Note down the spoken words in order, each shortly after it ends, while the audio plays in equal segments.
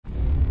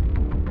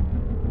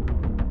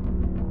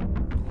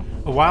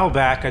A while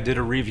back, I did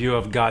a review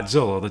of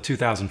Godzilla, the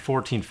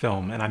 2014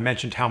 film, and I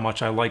mentioned how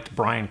much I liked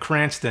Bryan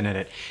Cranston in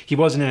it. He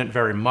wasn't in it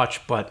very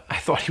much, but I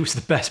thought he was the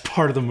best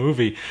part of the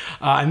movie.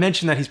 I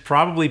mentioned that he's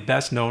probably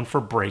best known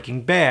for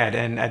Breaking Bad,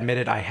 and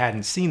admitted I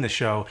hadn't seen the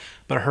show,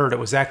 but I heard it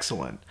was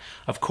excellent.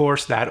 Of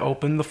course, that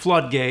opened the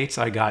floodgates.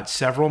 I got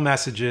several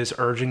messages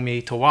urging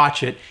me to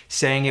watch it,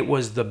 saying it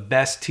was the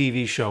best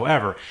TV show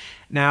ever.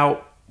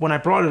 Now, when I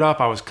brought it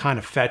up, I was kind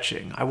of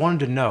fetching. I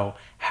wanted to know,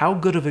 how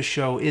good of a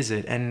show is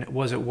it, and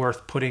was it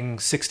worth putting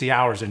 60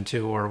 hours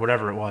into, or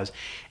whatever it was?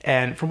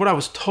 And from what I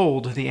was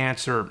told, the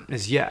answer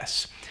is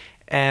yes.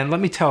 And let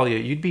me tell you,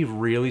 you'd be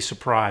really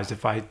surprised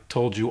if I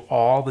told you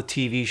all the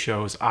TV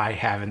shows I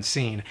haven't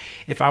seen.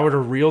 If I were to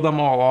reel them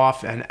all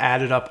off and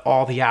added up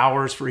all the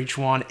hours for each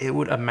one, it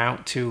would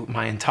amount to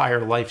my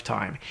entire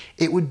lifetime.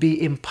 It would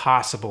be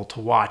impossible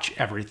to watch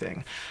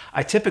everything.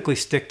 I typically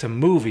stick to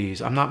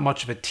movies. I'm not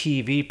much of a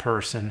TV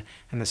person,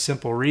 and the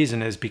simple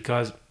reason is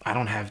because I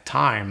don't have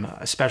time,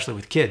 especially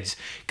with kids.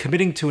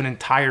 Committing to an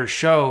entire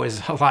show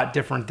is a lot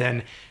different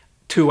than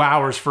 2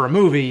 hours for a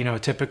movie. You know,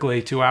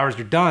 typically 2 hours,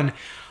 you're done.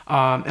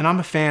 And I'm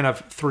a fan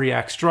of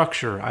 3-act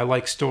structure. I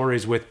like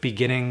stories with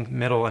beginning,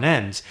 middle, and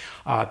ends.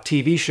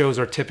 TV shows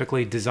are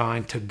typically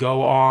designed to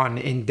go on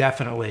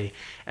indefinitely.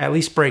 At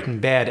least Breaking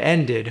Bad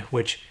ended,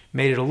 which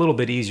made it a little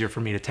bit easier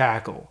for me to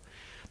tackle.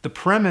 The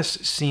premise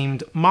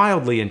seemed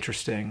mildly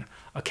interesting.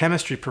 A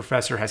chemistry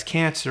professor has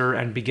cancer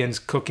and begins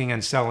cooking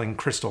and selling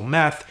crystal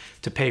meth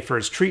to pay for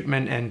his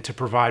treatment and to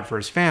provide for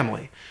his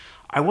family.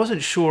 I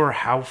wasn't sure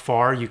how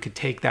far you could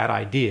take that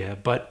idea,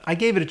 but I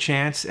gave it a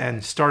chance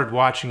and started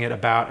watching it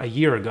about a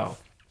year ago.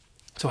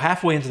 So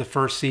halfway into the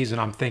first season,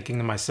 I'm thinking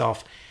to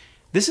myself,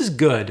 this is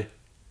good,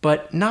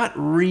 but not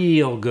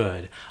real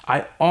good.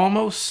 I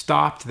almost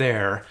stopped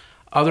there.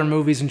 Other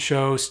movies and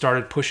shows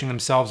started pushing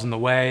themselves in the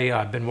way.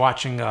 I've been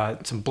watching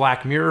some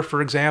Black Mirror,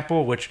 for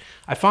example, which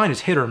I find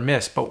is hit or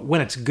miss, but when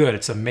it's good,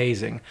 it's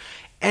amazing.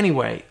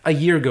 Anyway, a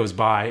year goes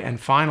by, and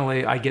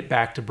finally I get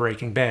back to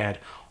Breaking Bad.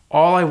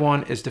 All I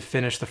want is to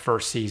finish the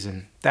first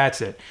season. That's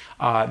it.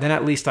 Then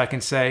at least I can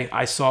say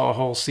I saw a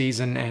whole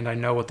season and I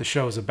know what the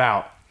show's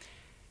about.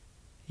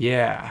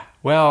 Yeah,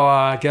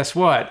 well, guess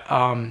what?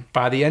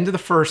 By the end of the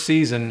first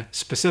season,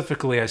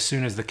 specifically as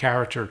soon as the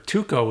character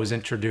Tuco was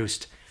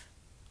introduced,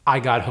 I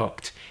got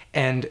hooked.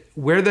 And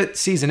where the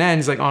season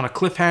ends, like on a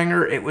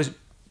cliffhanger, it was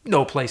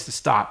no place to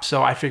stop.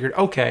 So I figured,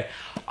 okay,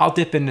 I'll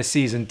dip into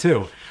season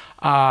 2.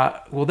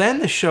 Well, then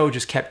the show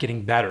just kept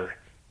getting better,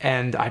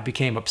 and I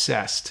became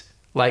obsessed.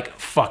 Like,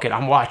 fuck it,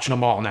 I'm watching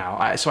them all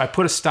now. So I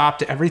put a stop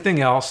to everything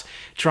else,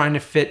 trying to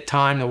fit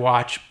time to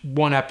watch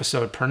one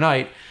episode per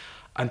night,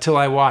 until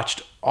I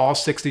watched all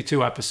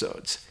 62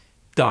 episodes.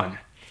 Done.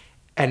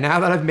 And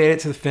now that I've made it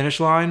to the finish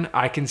line,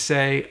 I can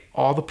say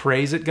all the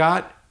praise it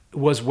got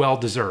was well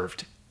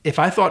deserved. If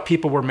I thought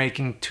people were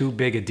making too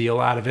big a deal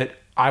out of it,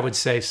 I would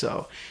say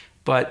so.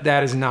 But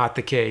that is not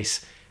the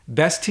case.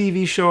 Best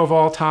TV show of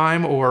all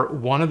time, or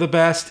one of the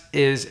best,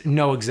 is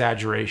no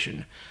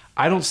exaggeration.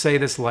 I don't say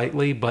this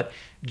lightly, but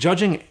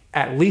judging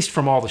at least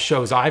from all the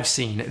shows I've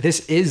seen,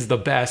 this is the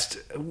best,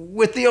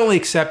 with the only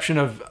exception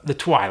of The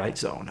Twilight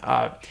Zone,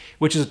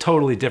 which is a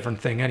totally different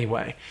thing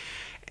anyway.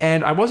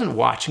 And I wasn't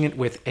watching it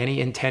with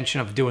any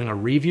intention of doing a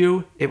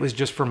review. It was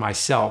just for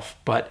myself,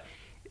 but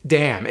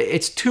damn,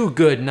 it's too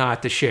good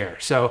not to share.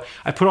 So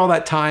I put all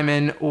that time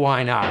in,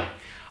 why not?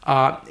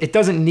 It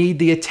doesn't need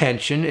the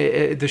attention.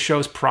 The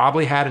show's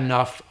probably had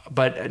enough,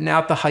 but now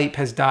that the hype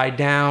has died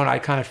down, I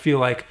kind of feel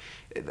like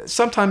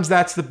sometimes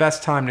that's the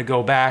best time to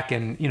go back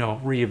and,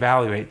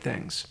 reevaluate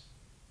things.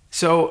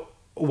 So,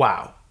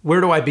 wow,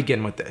 where do I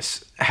begin with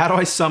this? How do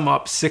I sum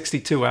up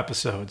 62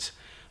 episodes?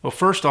 Well,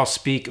 first I'll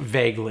speak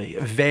vaguely,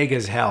 vague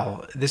as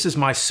hell. This is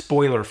my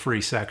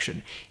spoiler-free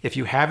section. If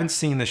you haven't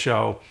seen the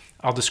show,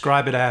 I'll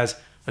describe it as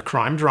a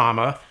crime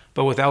drama,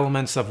 but with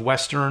elements of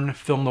Western,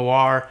 film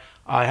noir.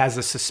 It has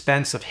the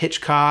suspense of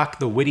Hitchcock,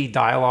 the witty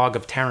dialogue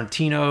of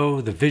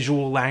Tarantino, the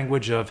visual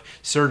language of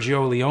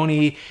Sergio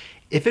Leone.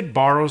 If it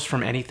borrows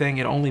from anything,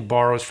 it only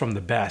borrows from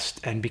the best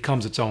and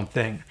becomes its own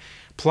thing.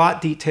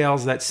 Plot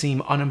details that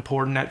seem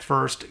unimportant at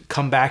first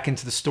come back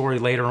into the story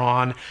later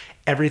on.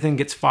 Everything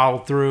gets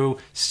followed through.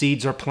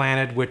 Seeds are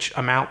planted, which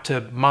amount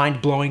to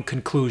mind-blowing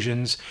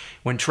conclusions.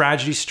 When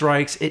tragedy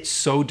strikes, it's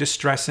so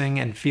distressing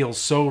and feels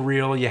so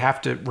real, you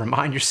have to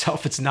remind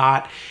yourself it's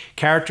not.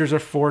 Characters are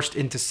forced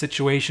into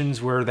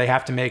situations where they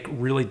have to make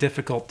really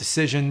difficult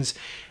decisions.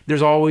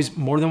 There's always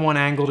more than one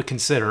angle to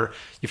consider.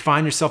 You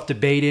find yourself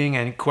debating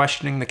and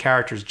questioning the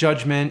character's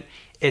judgment.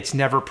 It's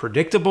never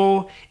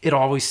predictable. It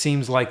always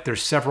seems like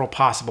there's several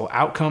possible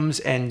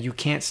outcomes, and you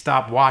can't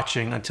stop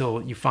watching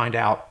until you find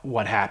out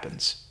what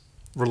happens.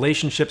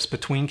 Relationships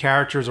between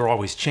characters are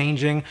always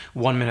changing.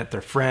 One minute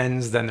they're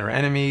friends, then they're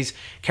enemies.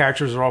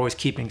 Characters are always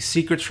keeping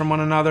secrets from one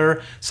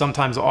another.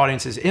 Sometimes the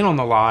audience is in on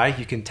the lie.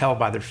 You can tell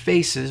by their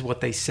faces what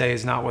they say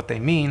is not what they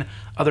mean.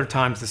 Other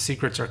times the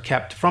secrets are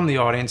kept from the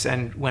audience,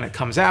 and when it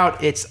comes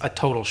out, it's a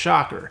total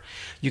shocker.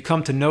 You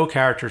come to know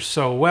characters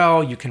so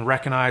well, you can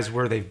recognize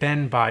where they've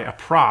been by a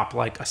prop,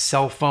 like a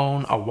cell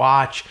phone, a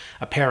watch,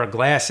 a pair of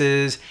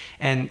glasses,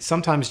 and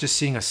sometimes just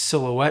seeing a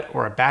silhouette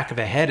or a back of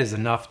a head is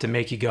enough to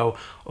make you go,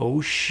 oh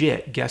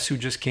shit, guess who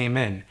just came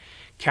in?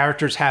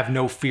 Characters have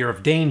no fear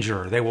of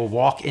danger. They will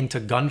walk into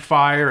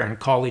gunfire and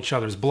call each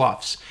other's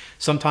bluffs.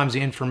 Sometimes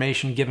the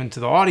information given to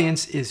the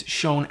audience is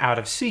shown out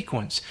of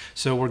sequence,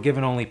 so we're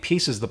given only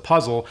pieces of the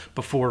puzzle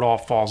before it all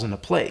falls into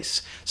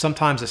place.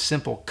 Sometimes a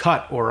simple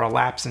cut or a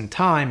lapse in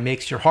time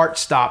makes your heart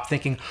stop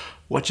thinking,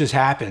 what just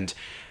happened?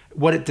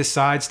 What it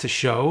decides to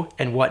show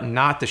and what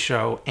not to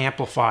show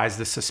amplifies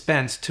the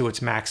suspense to its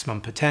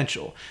maximum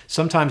potential.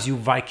 Sometimes you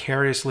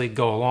vicariously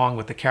go along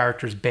with the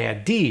character's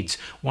bad deeds,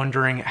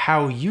 wondering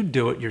how you'd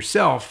do it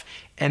yourself,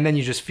 and then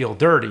you just feel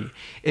dirty.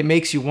 It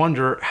makes you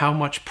wonder how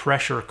much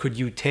pressure could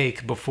you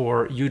take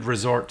before you'd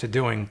resort to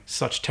doing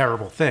such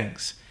terrible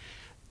things.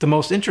 The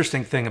most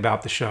interesting thing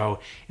about the show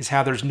is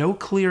how there's no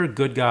clear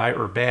good guy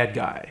or bad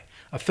guy.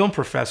 A film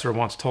professor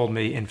once told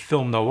me in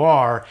film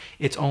noir,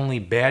 it's only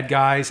bad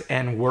guys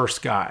and worse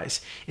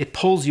guys. It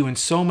pulls you in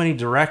so many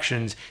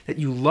directions that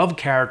you love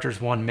characters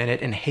one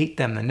minute and hate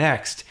them the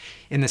next.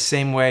 In the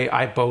same way,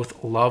 I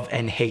both love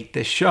and hate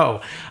this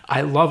show.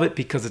 I love it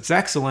because it's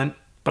excellent,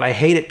 but I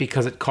hate it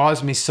because it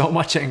caused me so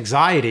much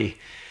anxiety.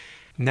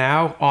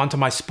 Now, on to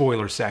my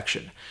spoiler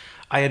section.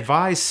 I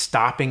advise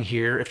stopping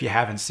here if you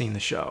haven't seen the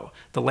show.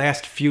 The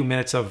last few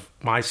minutes of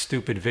my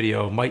stupid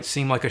video might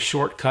seem like a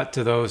shortcut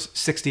to those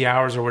 60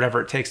 hours or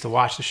whatever it takes to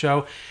watch the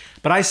show,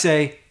 but I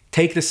say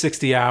take the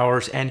 60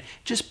 hours and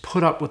just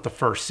put up with the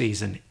first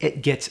season.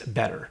 It gets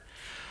better.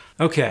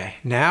 Okay,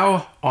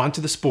 now on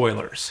to the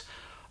spoilers.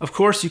 Of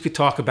course, you could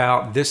talk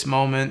about this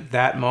moment,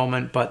 that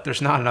moment, but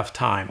there's not enough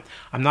time.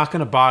 I'm not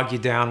going to bog you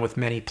down with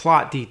many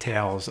plot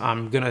details.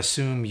 I'm going to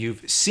assume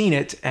you've seen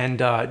it and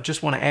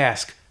just want to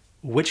ask,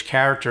 which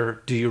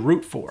character do you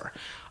root for?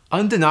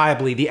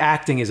 Undeniably, the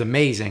acting is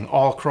amazing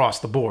all across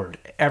the board,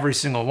 every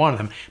single one of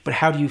them, but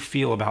how do you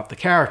feel about the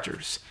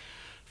characters?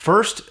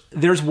 First,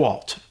 there's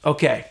Walt.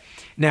 Okay,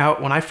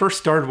 now when I first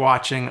started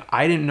watching,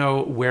 I didn't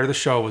know where the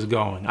show was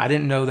going. I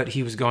didn't know that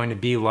he was going to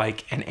be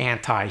like an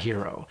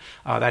anti-hero,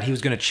 that he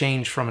was going to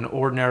change from an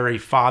ordinary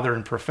father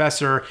and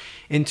professor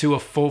into a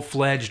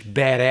full-fledged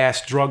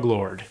badass drug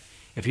lord.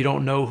 If you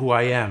don't know who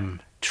I am,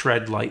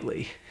 tread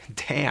lightly.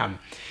 Damn.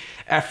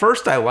 At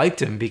first, I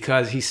liked him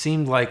because he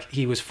seemed like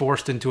he was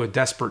forced into a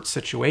desperate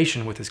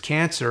situation with his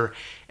cancer,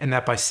 and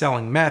that by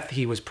selling meth,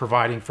 he was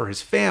providing for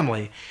his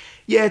family.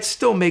 Yeah, it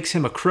still makes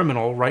him a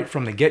criminal right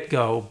from the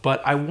get-go,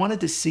 but I wanted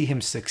to see him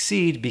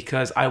succeed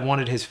because I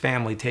wanted his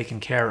family taken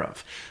care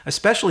of,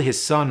 especially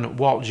his son,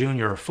 Walt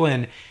Jr.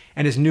 Flynn,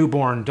 and his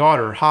newborn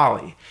daughter,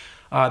 Holly.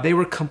 They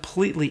were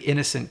completely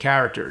innocent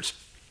characters.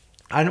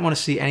 I didn't want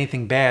to see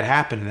anything bad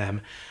happen to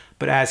them.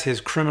 But as his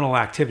criminal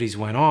activities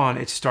went on,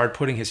 it started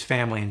putting his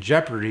family in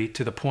jeopardy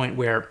to the point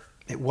where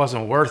it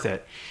wasn't worth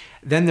it.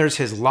 Then there's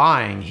his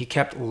lying. He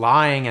kept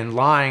lying,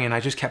 and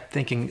I just kept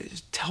thinking,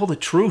 tell the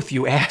truth,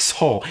 you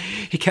asshole.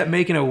 He kept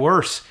making it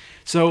worse.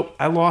 So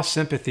I lost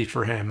sympathy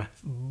for him.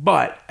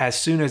 But as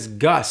soon as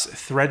Gus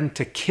threatened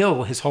to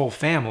kill his whole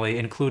family,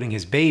 including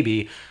his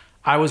baby,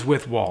 I was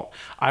with Walt.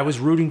 I was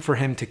rooting for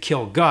him to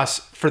kill Gus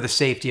for the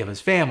safety of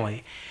his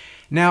family.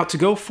 Now, to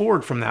go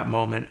forward from that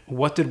moment,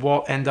 what did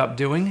Walt end up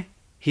doing?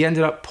 He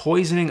ended up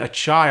poisoning a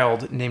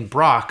child named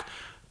Brock,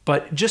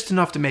 but just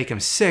enough to make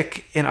him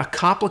sick in a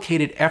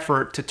complicated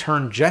effort to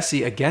turn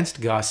Jesse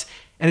against Gus,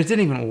 and it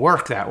didn't even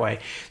work that way.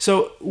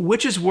 So,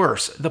 which is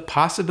worse, the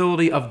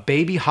possibility of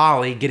baby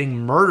Holly getting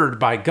murdered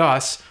by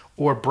Gus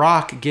or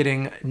Brock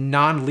getting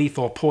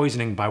non-lethal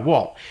poisoning by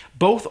Walt?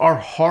 Both are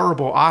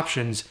horrible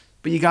options,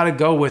 but you gotta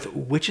go with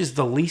which is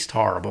the least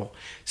horrible.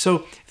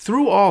 So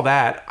through all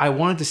that, I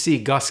wanted to see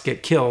Gus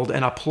get killed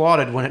and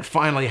applauded when it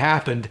finally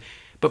happened,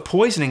 but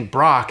poisoning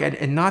Brock,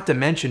 and not to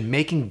mention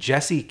making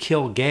Jesse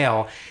kill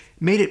Gale,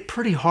 made it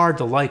pretty hard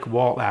to like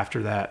Walt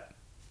after that.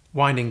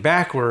 Winding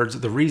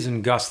backwards, the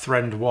reason Gus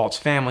threatened Walt's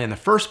family in the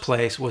first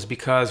place was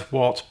because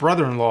Walt's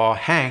brother-in-law,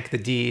 Hank, the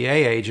DEA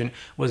agent,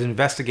 was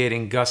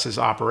investigating Gus's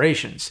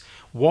operations.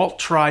 Walt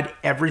tried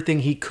everything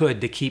he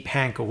could to keep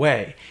Hank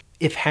away.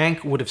 If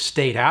Hank would have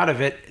stayed out of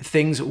it,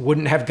 things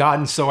wouldn't have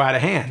gotten so out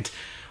of hand.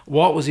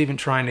 Walt was even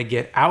trying to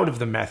get out of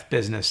the meth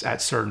business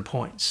at certain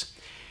points.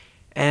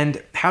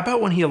 And how about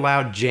when he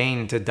allowed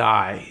Jane to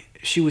die?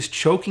 She was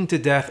choking to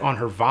death on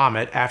her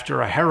vomit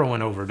after a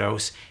heroin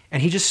overdose,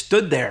 and he just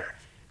stood there.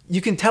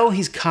 You can tell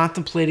he's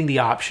contemplating the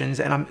options,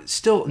 and I'm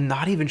still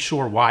not even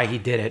sure why he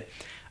did it.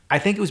 I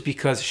think it was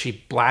because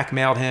she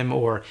blackmailed him,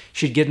 or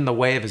she'd get in the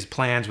way of his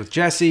plans with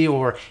Jesse,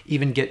 or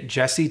even get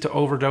Jesse to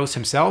overdose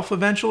himself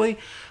eventually.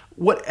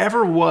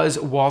 Whatever was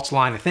Walt's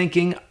line of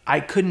thinking,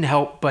 I couldn't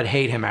help but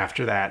hate him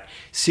after that.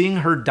 Seeing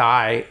her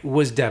die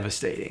was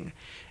devastating.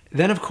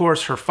 Then, of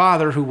course, her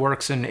father, who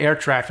works in air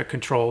traffic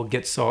control,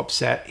 gets so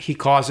upset he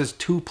causes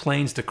 2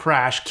 planes to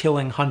crash,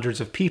 killing hundreds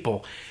of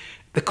people.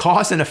 The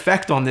cause and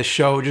effect on this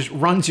show just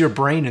runs your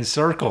brain in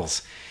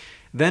circles.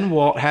 Then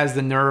Walt has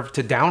the nerve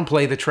to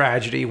downplay the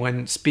tragedy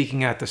when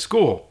speaking at the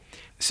school.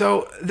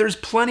 So there's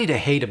plenty to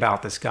hate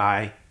about this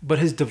guy, but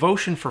his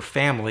devotion for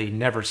family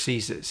never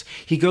ceases.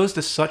 He goes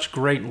to such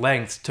great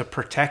lengths to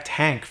protect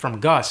Hank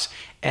from Gus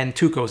and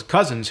Tuco's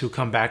cousins who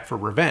come back for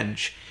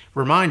revenge.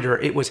 Reminder,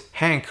 it was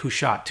Hank who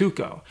shot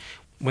Tuco.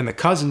 When the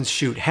cousins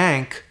shoot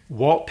Hank,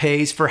 Walt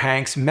pays for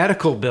Hank's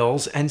medical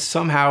bills and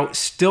somehow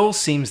still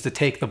seems to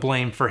take the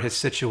blame for his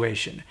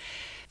situation.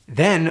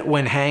 Then,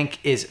 when Hank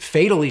is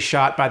fatally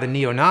shot by the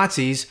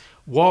neo-Nazis,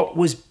 Walt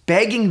was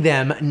begging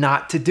them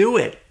not to do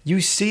it.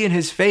 You see in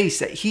his face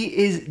that he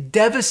is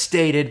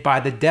devastated by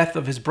the death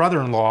of his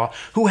brother-in-law,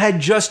 who had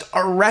just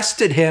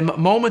arrested him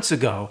moments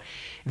ago.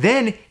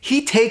 Then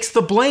he takes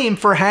the blame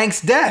for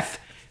Hank's death.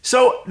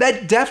 So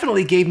that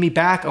definitely gave me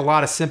back a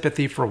lot of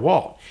sympathy for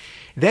Walt.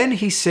 Then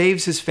he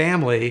saves his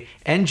family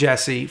and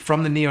Jesse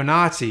from the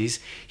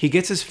neo-Nazis. He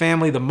gets his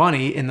family the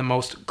money in the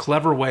most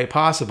clever way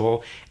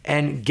possible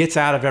and gets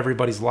out of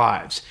everybody's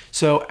lives.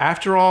 So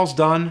after all's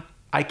done,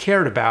 I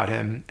cared about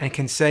him and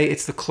can say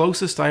it's the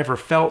closest I ever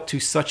felt to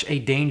such a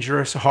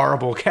dangerous,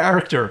 horrible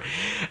character.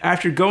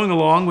 After going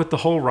along with the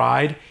whole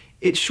ride,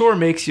 it sure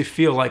makes you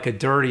feel like a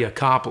dirty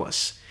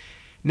accomplice.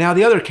 Now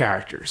the other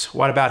characters,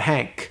 what about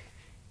Hank?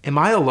 Am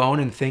I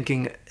alone in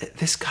thinking,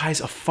 this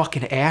guy's a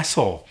fucking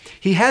asshole?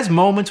 He has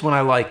moments when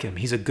I like him.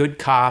 He's a good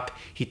cop.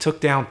 He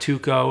took down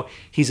Tuco.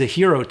 He's a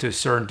hero to a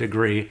certain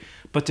degree.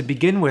 But to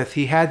begin with,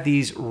 he had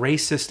these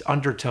racist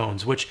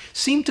undertones, which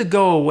seemed to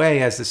go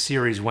away as the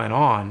series went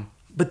on.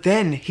 But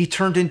then he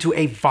turned into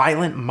a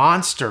violent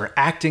monster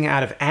acting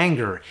out of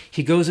anger.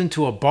 He goes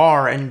into a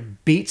bar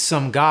and beats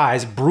some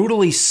guys,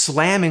 brutally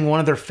slamming one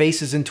of their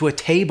faces into a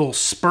table,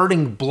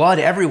 spurting blood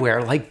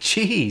everywhere like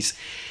cheese.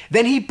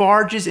 Then he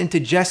barges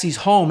into Jesse's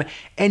home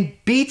and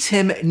beats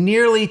him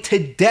nearly to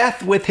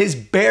death with his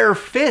bare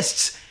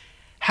fists.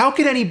 How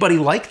could anybody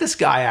like this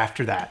guy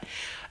after that?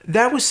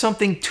 That was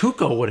something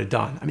Tuco would have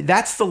done. I mean,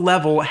 that's the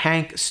level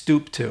Hank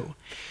stooped to.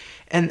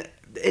 And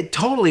it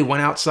totally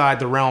went outside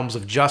the realms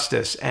of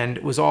justice and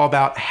was all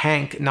about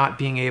Hank not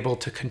being able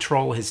to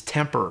control his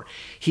temper.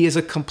 He is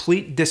a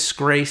complete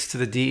disgrace to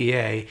the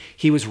DEA.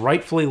 He was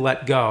rightfully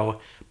let go,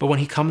 but when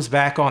he comes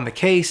back on the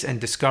case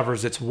and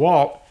discovers it's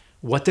Walt,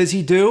 what does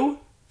he do?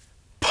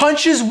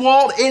 Punches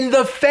Walt in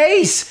the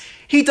face!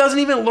 He doesn't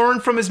even learn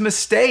from his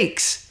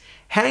mistakes.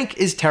 Hank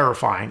is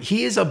terrifying.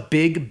 He is a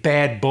big,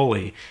 bad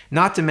bully.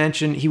 Not to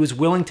mention, he was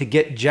willing to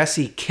get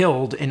Jesse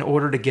killed in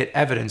order to get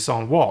evidence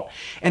on Walt.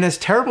 And as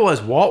terrible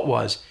as Walt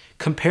was,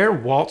 compare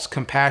Walt's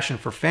compassion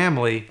for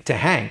family to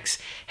Hank's.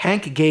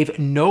 Hank gave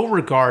no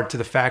regard to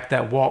the fact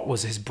that Walt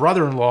was his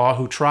brother-in-law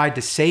who tried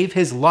to save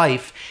his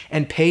life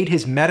and paid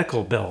his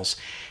medical bills.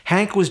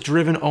 Hank was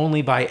driven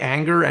only by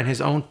anger and his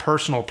own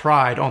personal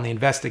pride on the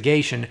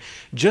investigation,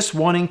 just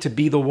wanting to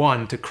be the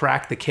one to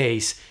crack the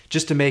case,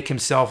 just to make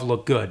himself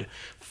look good.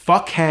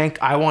 Fuck Hank,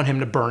 I want him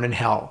to burn in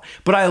hell.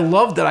 But I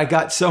love that I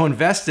got so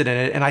invested in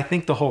it, and I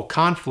think the whole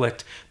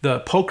conflict, the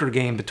poker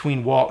game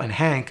between Walt and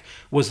Hank,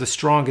 was the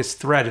strongest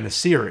thread in the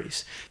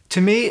series.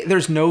 To me,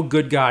 there's no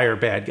good guy or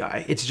bad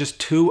guy. It's just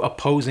two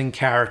opposing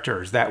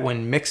characters that,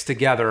 when mixed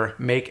together,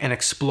 make an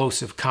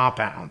explosive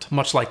compound,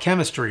 much like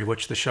chemistry,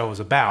 which the show is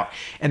about.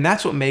 And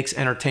that's what makes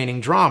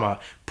entertaining drama.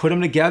 Put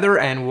them together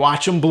and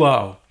watch them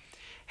blow.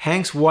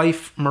 Hank's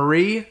wife,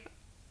 Marie,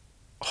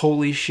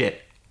 holy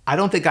shit. I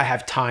don't think I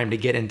have time to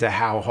get into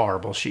how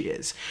horrible she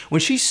is.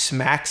 When she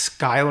smacks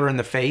Skylar in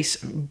the face,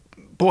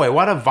 boy,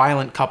 what a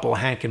violent couple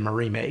Hank and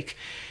Marie make.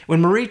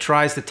 When Marie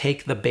tries to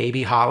take the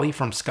baby Holly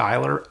from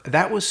Skylar,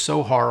 that was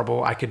so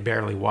horrible I could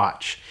barely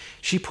watch.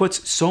 She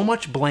puts so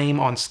much blame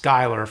on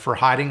Skylar for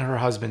hiding her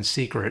husband's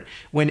secret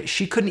when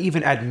she couldn't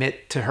even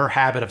admit to her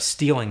habit of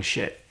stealing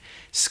shit.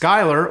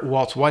 Skylar,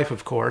 Walt's wife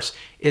of course,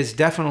 is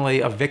definitely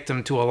a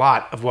victim to a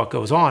lot of what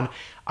goes on.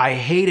 I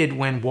hated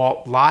when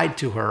Walt lied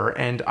to her,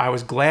 and I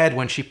was glad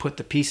when she put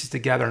the pieces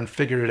together and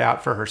figured it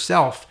out for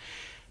herself.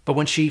 But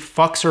when she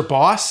fucks her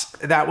boss,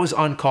 that was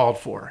uncalled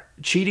for.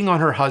 Cheating on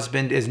her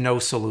husband is no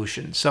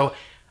solution. So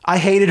I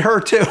hated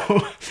her too.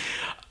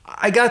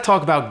 I gotta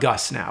talk about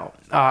Gus now.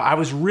 I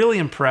was really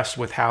impressed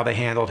with how they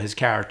handled his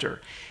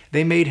character.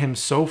 They made him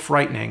so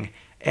frightening,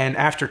 and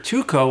after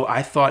Tuco,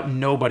 I thought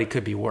nobody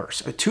could be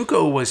worse.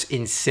 Tuco was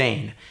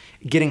insane,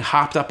 getting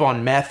hopped up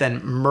on meth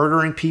and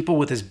murdering people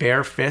with his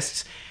bare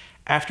fists.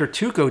 After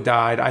Tuco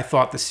died, I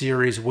thought the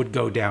series would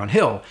go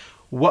downhill.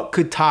 What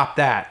could top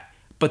that?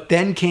 But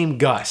then came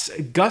Gus.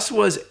 Gus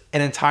was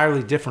an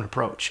entirely different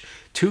approach.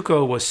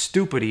 Tuco was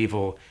stupid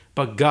evil,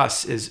 but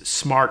Gus is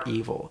smart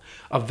evil.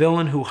 A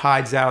villain who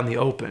hides out in the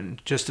open.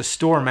 Just a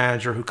store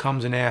manager who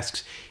comes and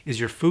asks,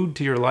 "Is your food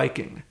to your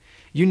liking?"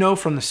 You know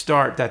from the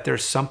start that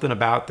there's something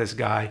about this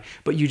guy,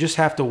 but you just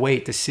have to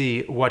wait to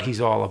see what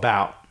he's all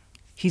about.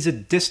 He's a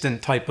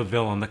distant type of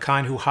villain, the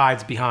kind who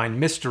hides behind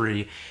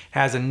mystery,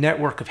 has a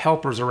network of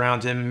helpers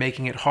around him,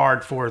 making it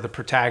hard for the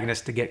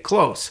protagonist to get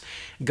close.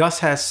 Gus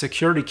has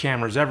security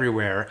cameras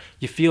everywhere.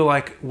 You feel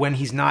like when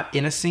he's not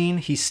in a scene,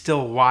 he's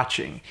still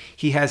watching.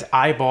 He has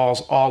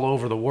eyeballs all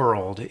over the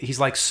world. He's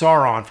like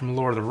Sauron from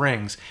Lord of the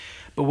Rings.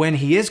 But But when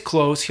he is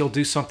close, he'll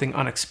do something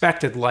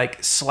unexpected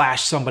like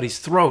slash somebody's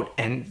throat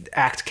and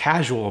act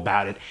casual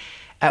about it.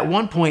 At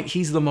one point,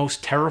 he's the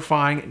most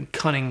terrifying and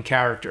cunning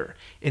character.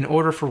 In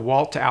order for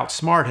Walt to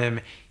outsmart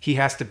him, he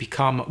has to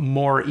become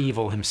more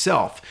evil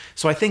himself.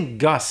 So I think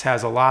Gus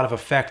has a lot of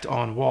effect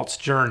on Walt's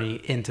journey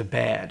into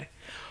bad.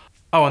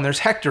 Oh, and there's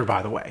Hector,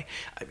 by the way.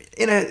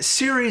 In a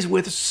series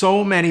with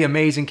so many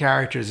amazing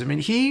characters, I mean,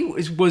 he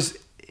was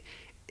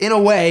in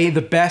a way,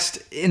 the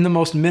best in the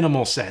most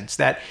minimal sense,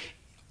 that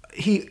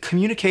he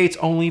communicates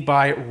only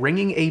by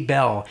ringing a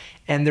bell,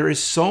 and there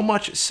is so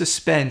much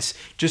suspense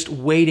just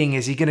waiting.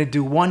 Is he going to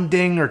do one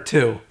ding or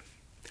two?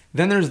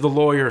 Then there's the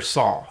lawyer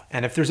Saul,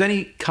 and if there's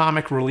any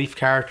comic relief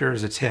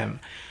characters, it's him.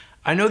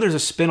 I know there's a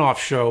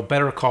spin-off show,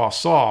 Better Call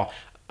Saul.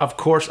 Of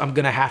course, I'm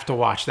going to have to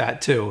watch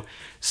that too.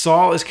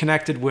 Saul is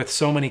connected with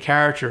so many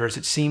characters,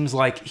 it seems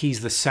like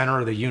he's the center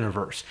of the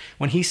universe.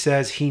 When he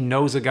says he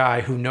knows a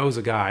guy who knows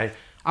a guy,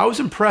 I was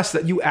impressed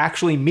that you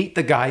actually meet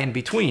the guy in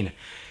between.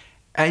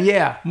 And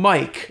yeah,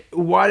 Mike,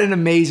 what an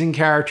amazing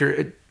character.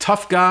 A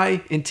tough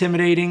guy,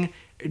 intimidating.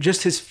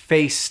 Just his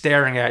face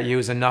staring at you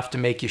is enough to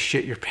make you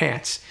shit your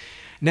pants.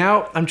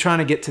 Now I'm trying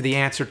to get to the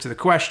answer to the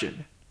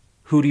question.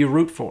 Who do you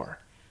root for?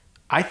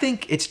 I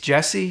think it's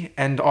Jesse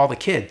and all the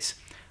kids.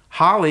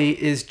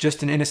 Holly is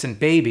just an innocent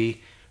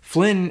baby.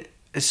 Flynn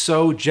is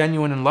so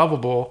genuine and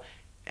lovable.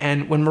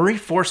 And when Marie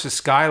forces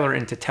Skylar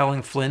into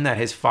telling Flynn that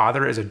his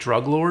father is a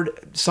drug lord,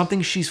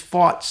 something she's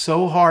fought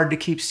so hard to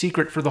keep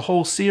secret for the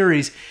whole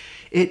series,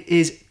 it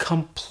is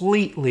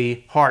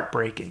completely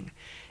heartbreaking.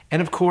 And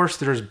of course,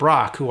 there's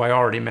Brock, who I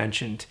already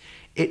mentioned.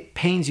 It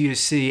pains you to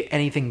see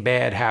anything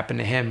bad happen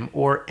to him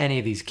or any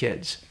of these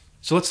kids.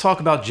 So let's talk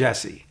about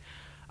Jesse.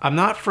 I'm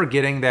not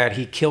forgetting that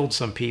he killed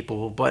some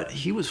people, but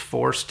he was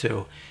forced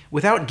to.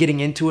 Without getting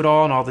into it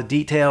all and all the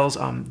details,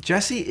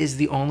 Jesse is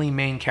the only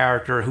main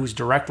character who's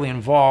directly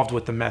involved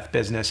with the meth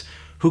business,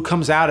 who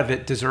comes out of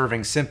it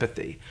deserving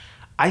sympathy.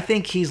 I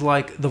think he's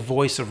like the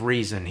voice of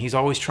reason. He's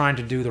always trying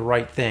to do the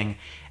right thing.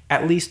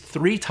 At least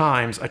 3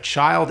 times, a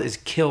child is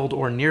killed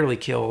or nearly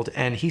killed,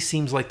 and he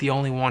seems like the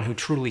only one who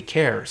truly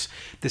cares.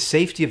 The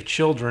safety of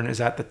children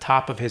is at the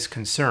top of his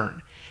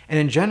concern. And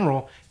in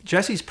general,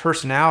 Jesse's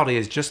personality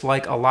is just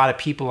like a lot of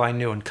people I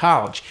knew in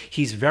college.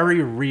 He's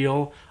very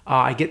real.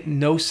 I get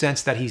no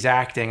sense that he's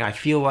acting. I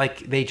feel like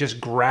they just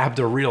grabbed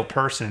a real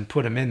person and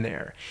put him in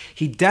there.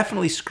 He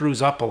definitely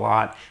screws up a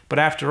lot, but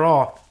after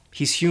all,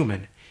 he's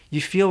human.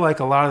 You feel like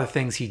a lot of the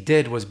things he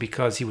did was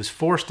because he was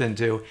forced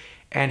into,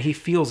 and he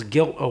feels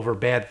guilt over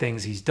bad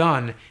things he's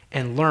done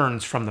and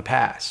learns from the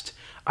past.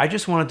 I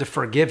just wanted to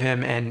forgive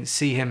him and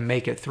see him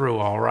make it through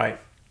all right.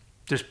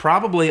 There's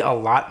probably a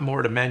lot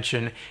more to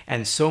mention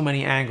and so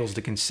many angles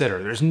to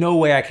consider. There's no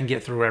way I can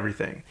get through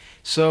everything.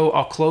 So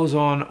I'll close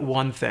on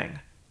one thing.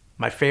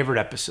 My favorite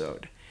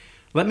episode.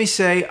 Let me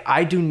say,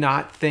 I do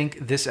not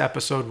think this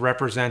episode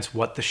represents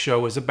what the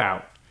show is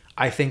about.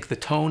 I think the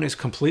tone is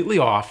completely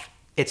off.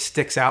 It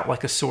sticks out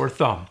like a sore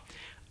thumb.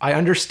 I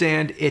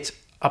understand it's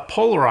a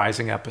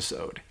polarizing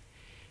episode.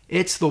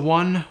 It's the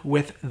one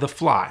with the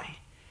fly.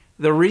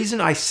 The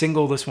reason I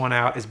single this one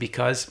out is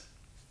because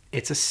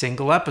it's a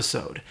single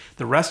episode.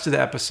 The rest of the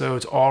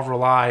episodes all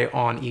rely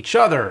on each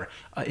other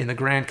in the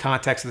grand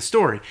context of the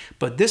story.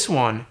 But this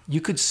one, you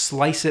could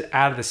slice it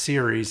out of the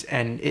series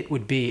and it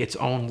would be its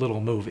own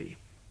little movie.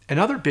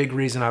 Another big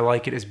reason I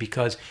like it is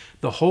because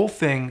the whole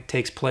thing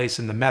takes place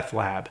in the meth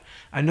lab.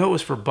 I know it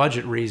was for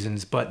budget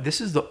reasons, but this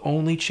is the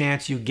only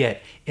chance you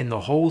get in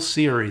the whole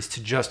series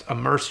to just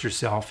immerse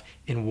yourself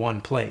in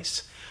one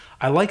place.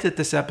 I like that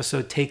this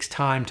episode takes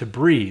time to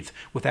breathe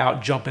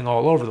without jumping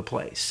all over the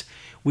place.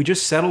 We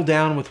just settle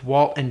down with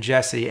Walt and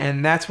Jesse,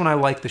 and that's when I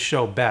like the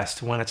show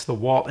best, when it's the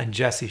Walt and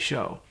Jesse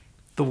show.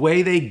 The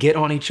way they get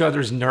on each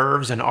other's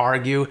nerves and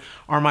argue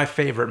are my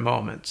favorite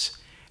moments.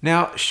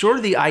 Now, sure,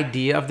 the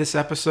idea of this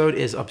episode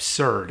is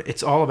absurd.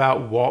 It's all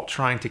about Walt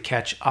trying to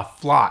catch a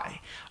fly.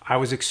 I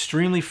was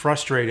extremely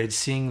frustrated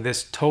seeing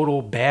this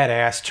total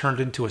badass turned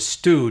into a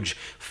stooge,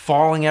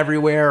 falling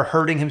everywhere,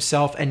 hurting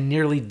himself, and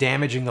nearly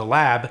damaging the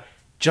lab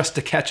just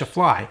to catch a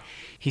fly.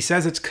 He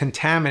says it's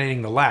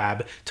contaminating the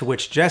lab, to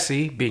which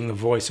Jesse, being the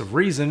voice of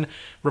reason,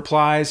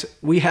 replies,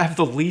 "We have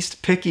the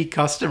least picky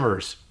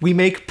customers. We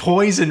make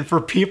poison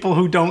for people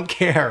who don't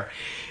care."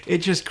 It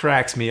just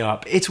cracks me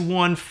up. It's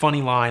one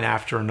funny line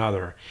after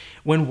another.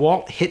 When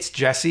Walt hits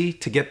Jesse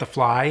to get the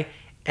fly,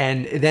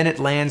 and then it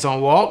lands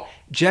on Walt,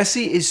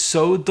 Jesse is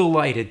so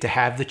delighted to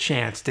have the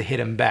chance to hit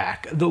him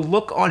back. The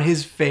look on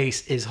his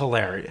face is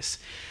hilarious.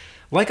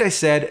 Like I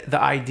said, the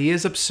idea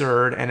is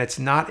absurd and it's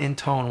not in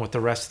tone with the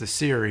rest of the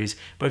series,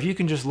 but if you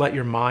can just let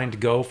your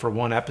mind go for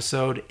one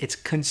episode, it's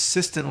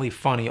consistently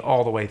funny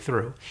all the way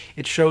through.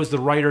 It shows the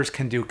writers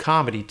can do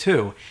comedy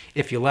too,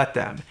 if you let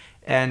them,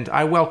 and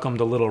I welcomed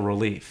a little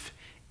relief.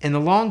 In the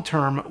long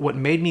term, what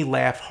made me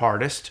laugh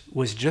hardest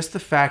was just the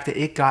fact that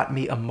it got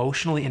me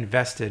emotionally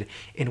invested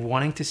in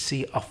wanting to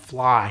see a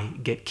fly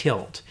get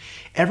killed.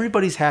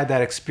 Everybody's had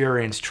that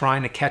experience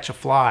trying to catch a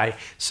fly,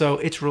 so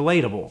it's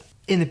relatable.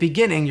 In the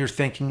beginning, you're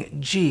thinking,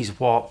 geez,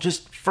 Walt,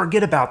 just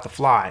forget about the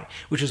fly,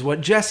 which is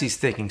what Jesse's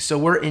thinking, so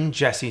we're in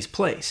Jesse's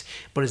place.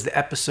 But as the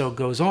episode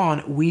goes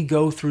on, we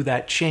go through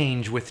that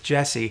change with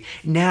Jesse.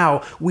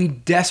 Now, we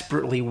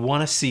desperately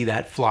want to see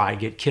that fly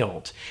get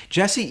killed.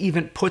 Jesse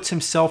even puts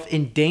himself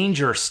in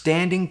danger,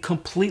 standing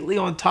completely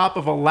on top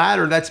of a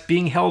ladder that's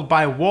being held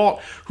by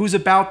Walt, who's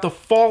about to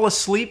fall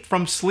asleep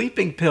from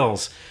sleeping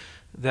pills.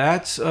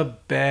 That's a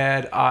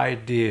bad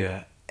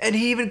idea. And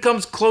he even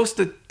comes close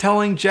to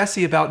telling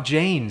Jesse about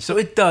Jane, so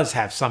it does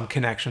have some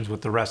connections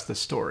with the rest of the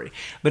story.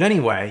 But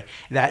anyway,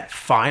 that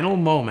final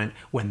moment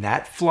when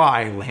that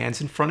fly lands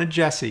in front of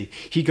Jesse,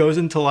 he goes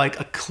into like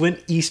a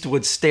Clint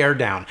Eastwood stare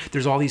down.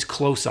 There's all these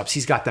close-ups.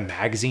 He's got the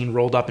magazine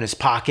rolled up in his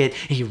pocket,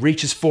 and he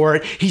reaches for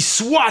it, he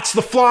swats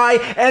the fly,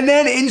 and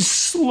then in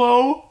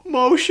slow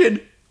motion,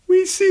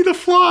 we see the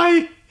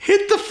fly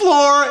hit the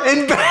floor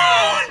and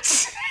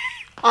bounce.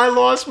 I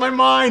lost my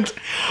mind.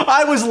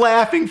 I was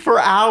laughing for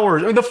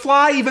hours. I mean, the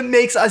fly even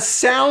makes a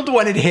sound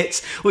when it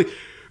hits. Like,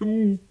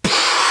 as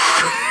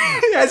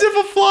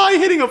if a fly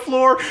hitting a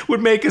floor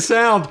would make a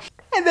sound.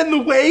 And then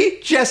the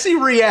way Jesse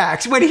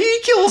reacts when he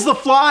kills the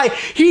fly,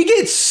 he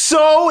gets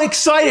so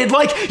excited,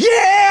 like,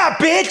 yeah,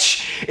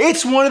 bitch!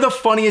 It's one of the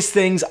funniest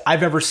things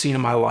I've ever seen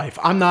in my life.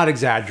 I'm not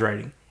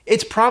exaggerating.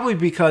 It's probably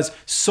because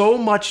so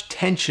much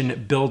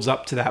tension builds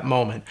up to that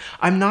moment.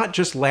 I'm not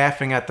just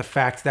laughing at the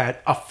fact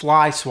that a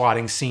fly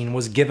swatting scene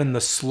was given the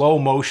slow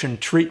motion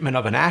treatment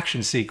of an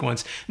action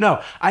sequence.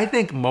 No, I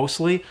think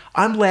mostly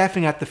I'm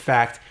laughing at the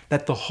fact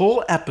that the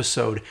whole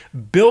episode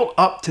built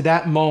up to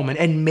that moment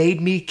and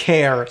made me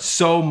care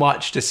so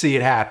much to see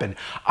it happen.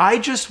 I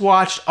just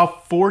watched a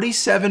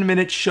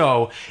 47-minute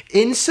show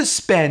in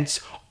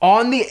suspense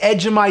on the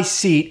edge of my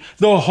seat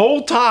the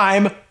whole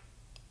time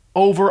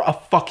over a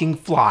fucking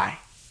fly.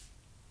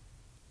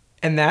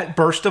 And that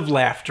burst of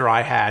laughter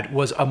I had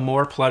was a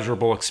more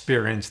pleasurable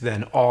experience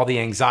than all the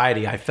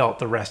anxiety I felt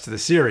the rest of the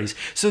series.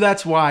 So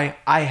that's why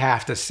I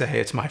have to say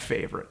it's my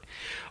favorite.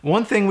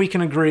 One thing we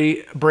can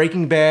agree,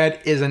 Breaking Bad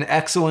is an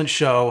excellent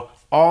show.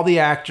 All the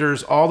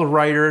actors, all the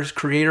writers,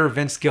 creator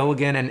Vince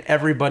Gilligan, and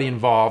everybody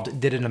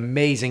involved did an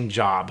amazing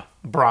job.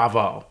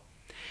 Bravo.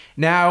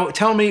 Now,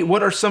 tell me,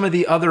 what are some of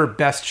the other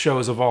best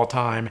shows of all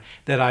time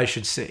that I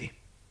should see?